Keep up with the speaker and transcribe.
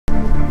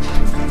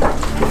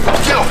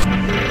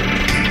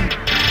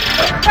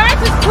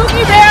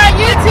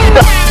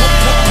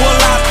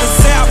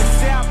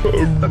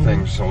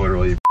just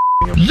literally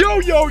Yo,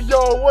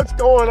 what's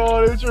going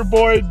on? It's your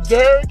boy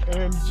Derek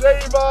and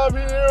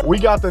JBOB here. We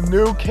got the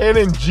new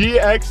Canon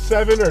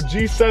GX7 or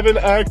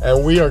G7X,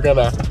 and we are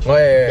gonna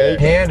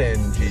Canon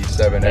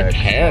G7X.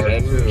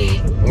 Canon.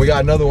 And we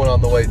got another one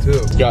on the way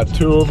too. Got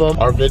two of them.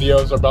 Our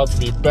videos are about to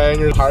be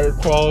bangers, higher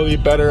quality,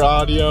 better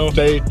audio.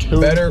 Stay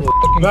tuned. Better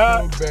fucking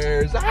that. Coogi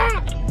Bears.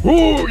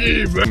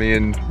 Coogi. Me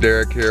and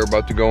Derek here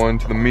about to go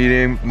into the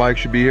meeting. Mike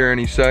should be here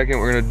any second.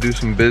 We're gonna do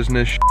some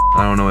business.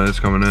 I don't know when it's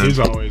coming in. He's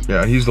always.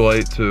 Yeah, he's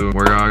late too.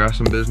 I got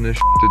some business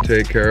to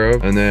take care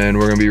of, and then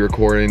we're gonna be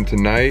recording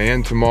tonight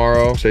and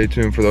tomorrow. Stay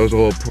tuned for those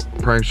little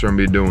pranks we're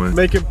gonna be doing.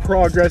 Making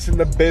progress in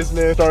the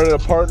business. Started a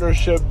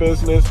partnership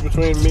business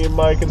between me and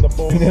Mike and the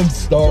boys. We didn't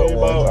start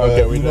one.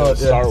 Okay, we didn't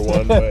start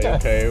one, but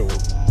okay.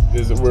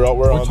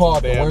 We're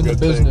talking. We're in the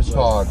business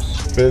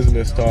talks.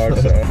 Business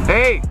talks.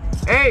 Hey!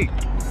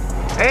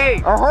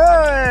 Ahoy!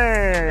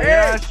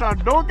 Yes,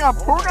 Sandoka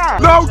Puna!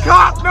 No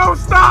cop, no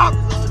stop!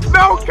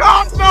 No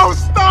cop, no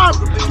stop!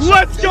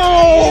 Let's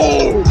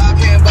go!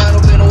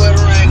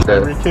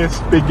 Every kiss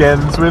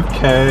begins with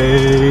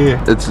K.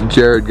 It's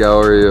Jared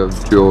Gallery of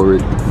Jewelry.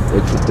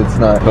 It's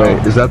not.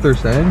 Wait, is that their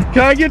saying?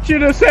 Can I get you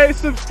to say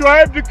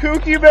subscribe to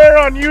Coogi Bear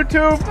on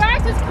YouTube?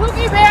 Subscribe to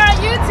Coogi Bear on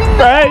YouTube.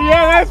 Hey,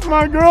 yeah, that's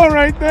my girl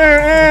right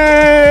there.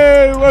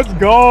 Hey, let's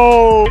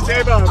go.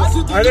 Hey,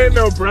 I didn't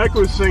know Breck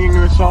was singing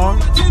this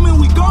song.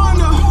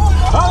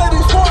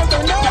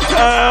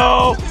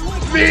 Oh,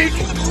 Meek.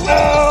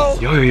 Oh.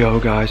 Yo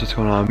guys, what's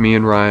going on? Me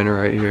and Ryan are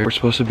right here. We're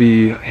supposed to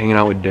be hanging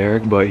out with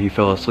Derek, but he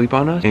fell asleep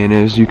on us. And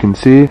as you can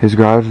see, his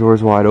garage door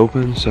is wide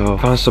open. So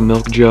found some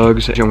milk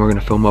jugs and we're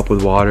gonna fill them up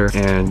with water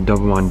and dump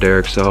them on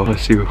Derek. So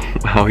let's see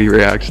how he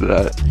reacts to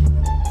that.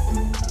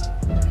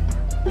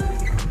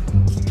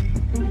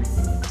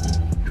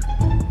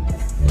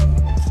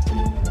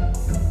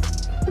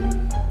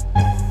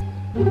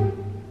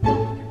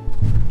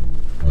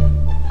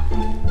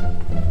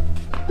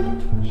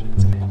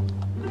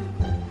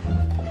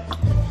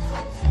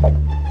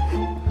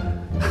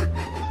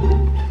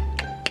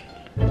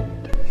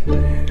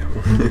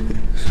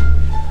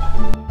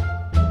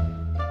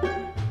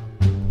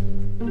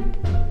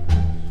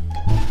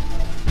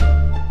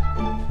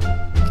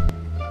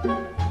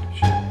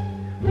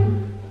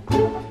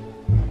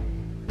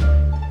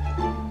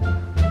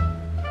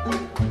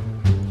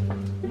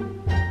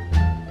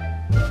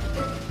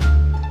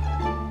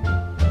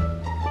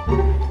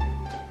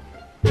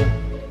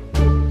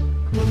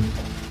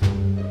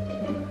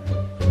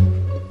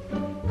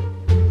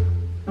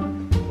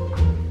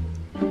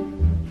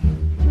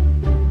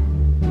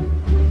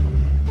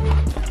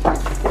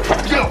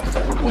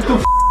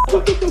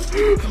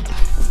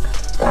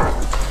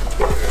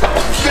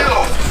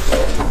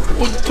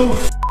 What the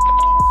f?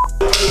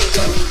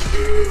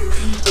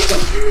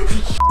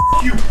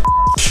 You.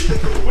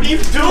 What are you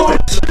doing?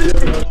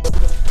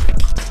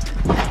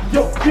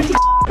 Yo, get your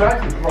back,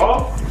 bro.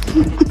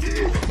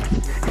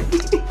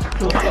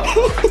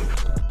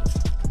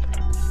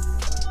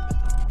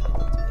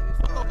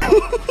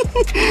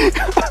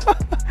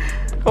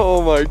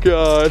 Oh my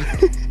god.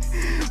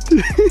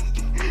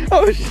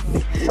 Oh shit.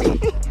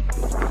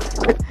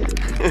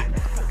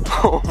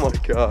 Oh my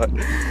god. A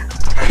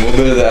little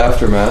bit of the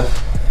aftermath.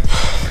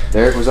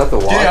 Derek, was that the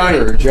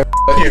water or Jeff?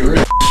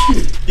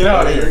 Get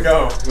out of here,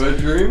 go. Wet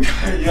dream?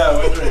 Yeah,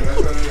 wet dream.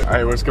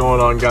 Alright, what's going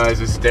on,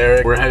 guys? It's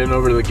Derek. We're heading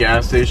over to the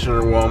gas station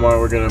or Walmart.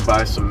 We're gonna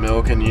buy some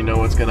milk, and you know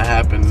what's gonna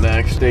happen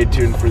next. Stay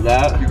tuned for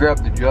that. You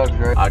grabbed the jugs,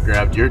 right? I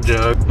grabbed your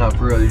jug. Not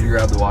for real, did you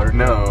grab the water?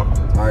 No.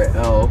 Alright,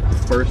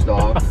 first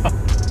off,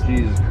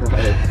 Jesus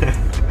Christ.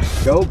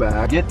 Go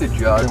back, get the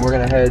jug, and we're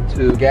gonna head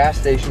to a gas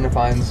station to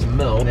find some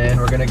milk. And then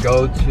we're gonna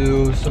go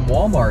to some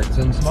Walmarts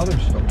and some other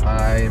stuff.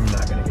 I'm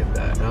not gonna get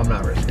that. And I'm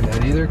not risking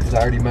that either, because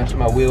I already messed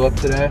my wheel up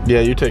today.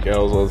 Yeah, you take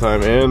L's all the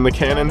time. And the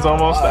Canon's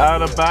almost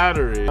out of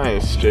battery.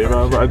 Nice,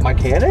 J-Bob. My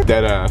Canon?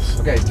 Dead ass.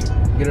 Okay,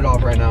 get it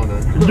off right now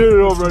then. Get it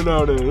off right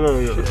now then.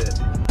 Shit.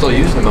 Still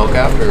use the milk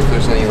after if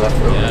there's any left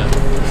over. Yeah,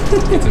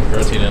 get some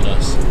protein in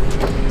us.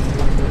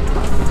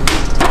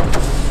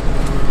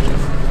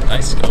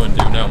 Nice going,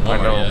 dude. No, I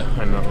know.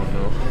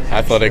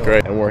 Athletic,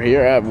 right? And we're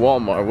here at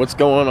Walmart. What's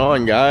going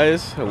on,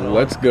 guys?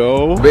 Let's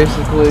go.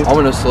 Basically, I'm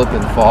gonna slip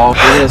and fall.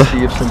 We're gonna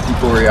see if some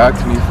people react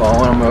to me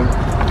falling. I'm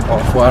gonna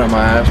fall flat on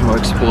my ass. I'm gonna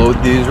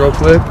explode these real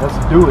quick.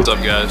 Let's do it. What's up,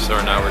 guys? So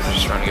right now we're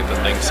just trying to get the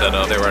thing set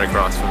up. They're right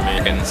across from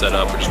me. Getting set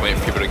up. We're just waiting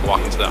for people to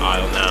walk into the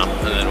aisle now,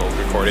 and then we'll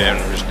record it and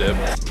we'll just dip.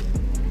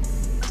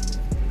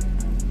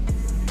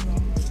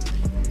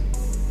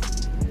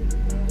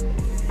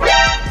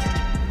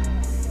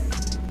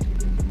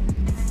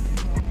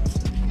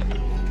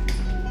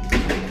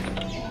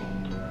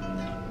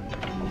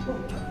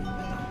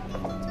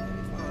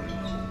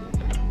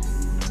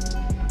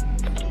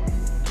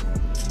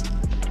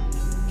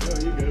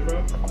 You good, bro?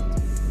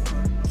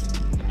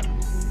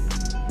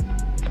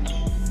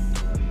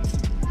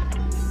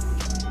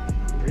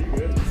 Are you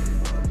good?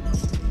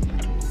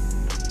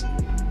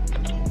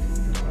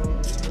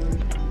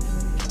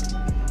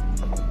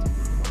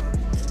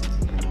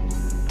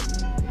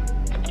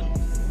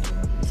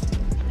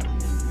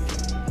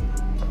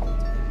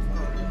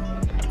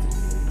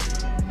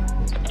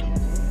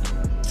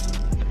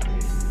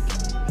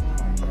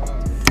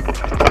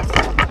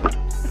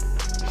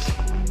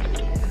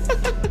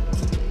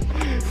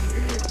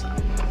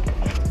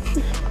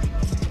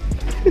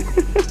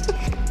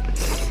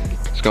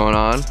 going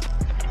on?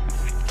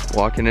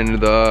 Walking into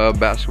the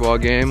basketball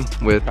game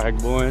with Bag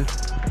Boy,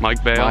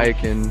 Mike Bale,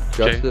 Mike and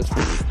Justice.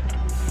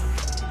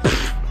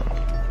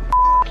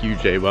 you,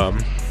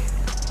 JBOB.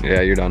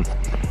 Yeah, you're done.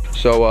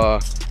 So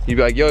you'd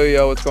be like, yo, yo,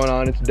 yo, what's going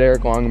on? It's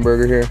Derek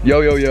Longenberger here. Yo,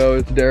 yo, yo,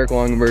 it's Derek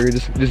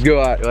Longenberger. Just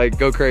go out, like,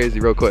 go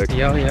crazy real quick.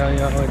 Yo, yo,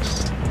 yo,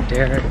 it's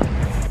Derek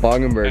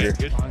Longenberger.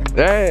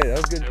 Hey, that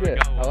was good shit.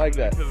 I like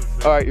that.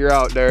 All right, you're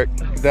out, Derek.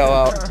 Get the hell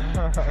out.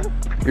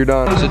 You're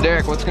done. So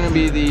Derek, what's gonna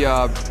be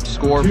the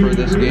score for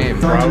this game?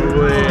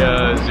 Probably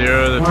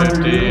 0 to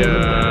 50.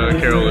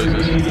 Carroll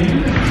loses.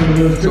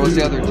 So what's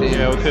the other team?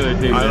 Yeah, what's the other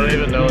team? I don't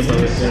even know what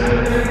those.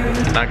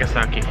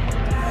 Nagasaki.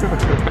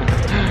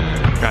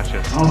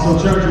 Gotcha.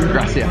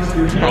 Gracias.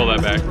 Roll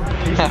that back.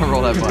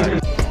 Roll that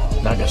back.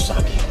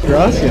 Nagasaki.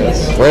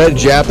 Gracias. We're at a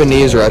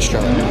Japanese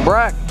restaurant.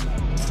 Brack.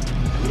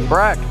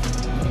 Brack.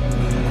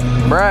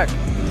 Brack.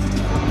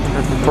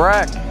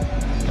 Brack.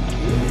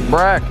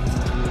 Brack.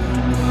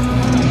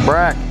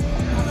 Brack.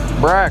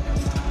 Brack.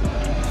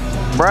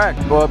 Brack.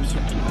 Whoops.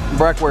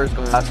 Brack wears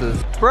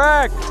glasses.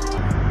 Brack.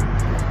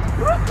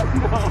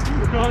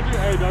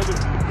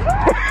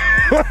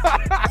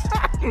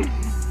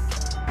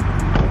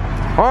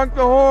 Honk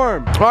the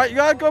horn. All right, you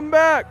gotta come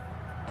back.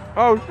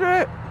 Oh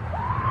shit.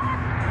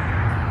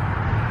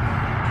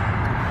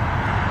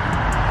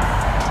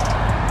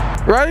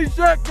 Ready,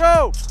 set,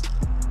 go.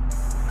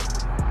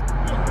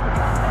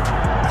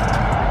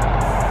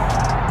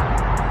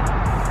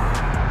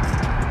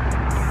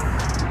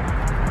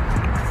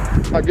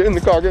 Get in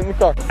the car, get in the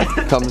car.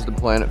 Comes to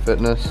Planet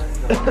Fitness.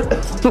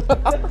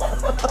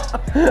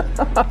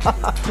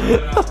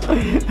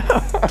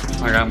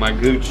 I got my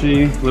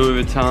Gucci,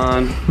 Louis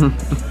Vuitton,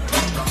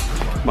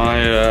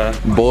 my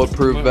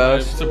Bulletproof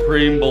vest.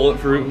 Supreme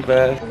bulletproof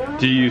vest.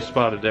 Do you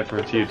spot a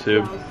difference,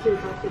 YouTube?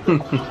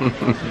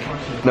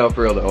 No,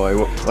 for real though.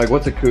 Like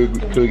what's a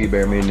Coogi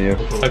bear mean to you?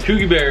 A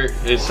Coogi bear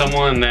is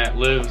someone that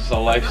lives a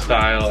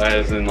lifestyle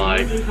as in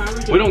like,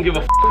 we don't give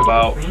a f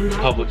about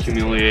public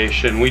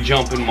humiliation. We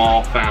jump in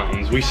mall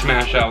fountains. We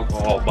smash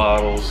alcohol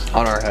bottles.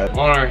 On our head.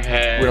 On our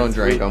head. We don't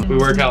drink them. We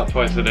work out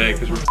twice a day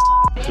because we're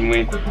and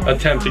we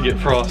attempt to get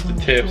frosted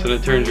tips and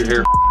it turns your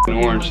hair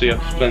orange, so you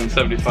have to spend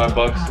 75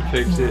 bucks to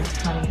fix it.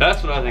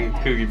 That's what I think a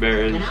Coogi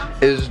bear is.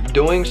 Is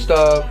doing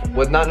stuff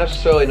with not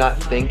necessarily not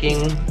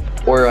thinking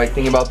or like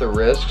thinking about the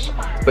risks,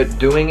 but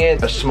doing it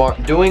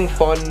doing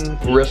fun,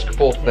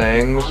 riskful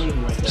things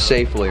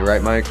safely,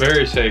 right, Mike?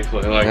 Very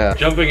safely. Like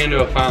jumping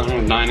into a fountain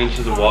with 9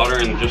 inches of water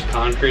and just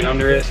concrete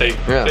under it.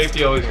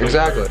 Safety always goes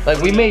exactly. first. Like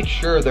we made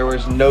sure there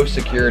was no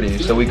security,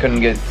 so we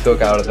couldn't get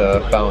took out of the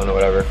fountain or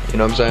whatever. You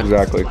know what I'm saying?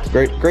 Exactly.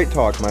 Great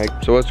talk, Mike.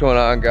 So what's going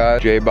on, guys?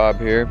 JBOB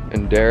here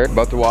and Derek.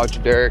 About to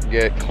watch Derek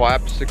get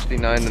clapped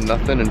 69 to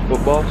nothing in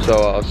football. So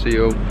I'll see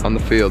you on the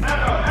field.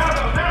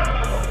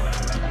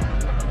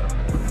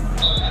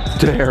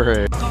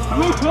 Derek.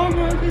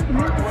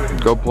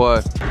 Go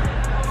play.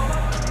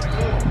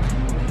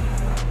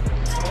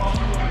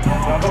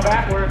 Go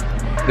backwards.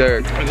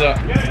 Derek. What's up?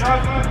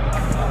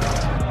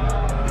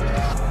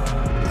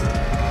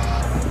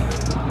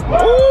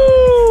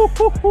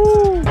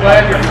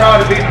 Glad you're proud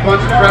to beat a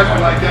bunch of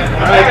freshmen like that.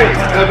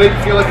 That makes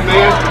you feel like a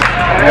man.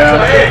 Yeah.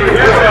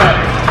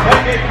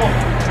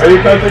 Are you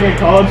coaching a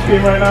college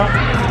team right now?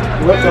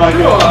 Looks like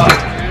it.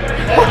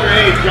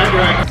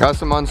 Got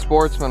some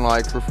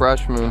unsportsmanlike for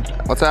freshmen.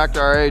 Let's act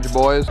our age,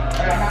 boys.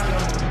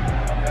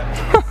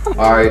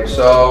 Alright,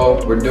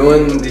 so we're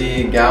doing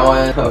the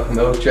gallon of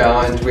milk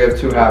challenge. We have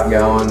 2 half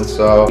gallons,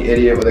 so the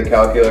idiot with a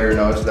calculator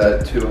knows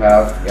that 2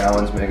 half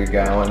gallons make a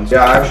gallon.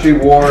 Yeah, I actually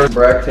wore,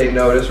 Breck, take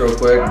notice real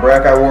quick.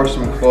 Breck, I wore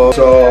some clothes,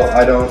 so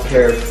I don't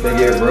care if they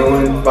get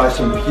ruined by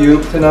some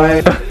puke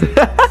tonight.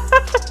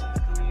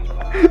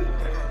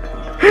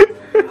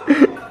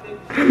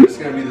 This is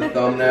gonna be the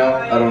thumbnail.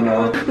 I don't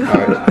know.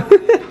 Alright.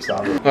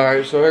 Stop it.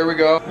 Alright, so here we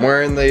go. I'm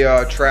wearing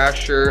the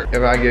trash shirt.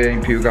 If I get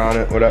any puke on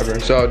it, whatever.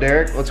 So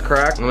Derek, let's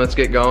crack and let's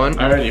get going.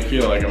 I already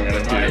feel like I'm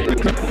gonna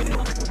puke.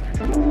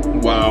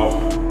 Wow.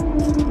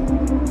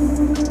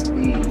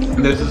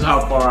 This is how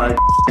far I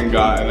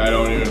got and I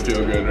don't even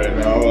feel good right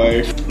now.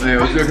 Like, Hey,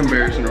 let's do a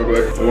comparison real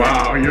quick.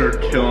 wow, you're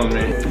killing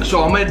me.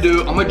 So I'm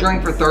gonna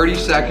drink for 30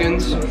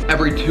 seconds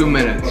every 2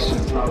 minutes.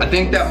 I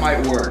think that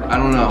might work. I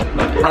don't know.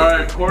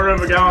 Alright, quarter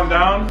of a gallon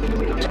down.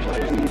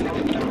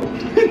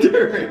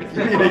 Derek,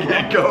 you need to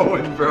get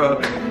going, bro.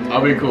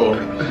 I'll be cool.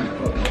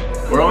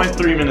 We're only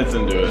 3 minutes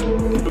into it.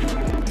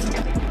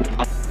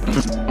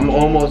 I'm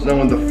almost done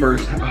with the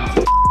first.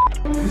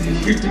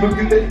 You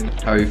doing good?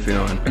 How are you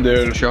feeling?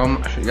 Dude. Show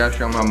them, you gotta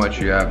show them how much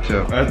you have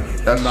too.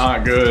 That's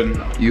not good.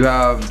 You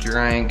have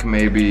drank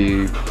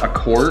maybe a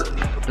quart.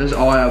 This is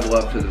all I have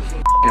left is a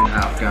f***ing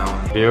half gallon.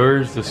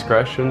 Viewers'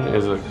 discretion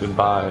is a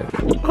goodbye.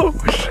 Oh,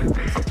 shit.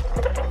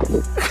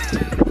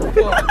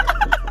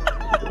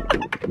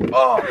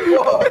 Oh,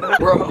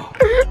 bro.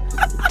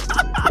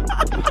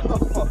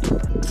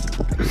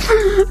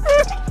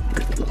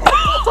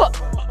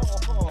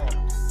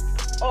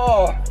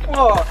 Oh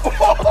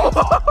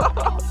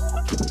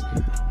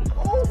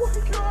my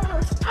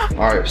god.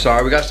 Alright,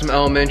 sorry, we got some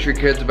elementary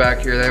kids back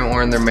here. They haven't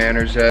learned their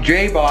manners yet.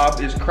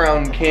 JBOB is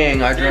crowned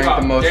king. I drank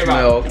the most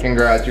milk.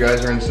 Congrats, you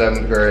guys are in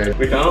 7th grade.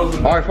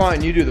 Alright,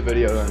 fine, you do the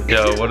video then.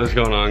 Yo, what is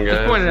going on,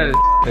 guys?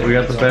 We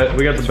got the bed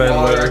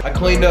litter. I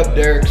cleaned up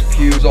Derek's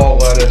pews, all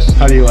lettuce.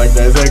 How do you like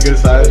that? Is that a good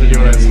size? Or do you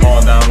want to small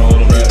it down a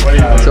little bit? What do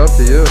you think? It's up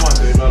to you.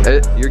 Come on,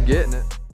 dude. You're getting it.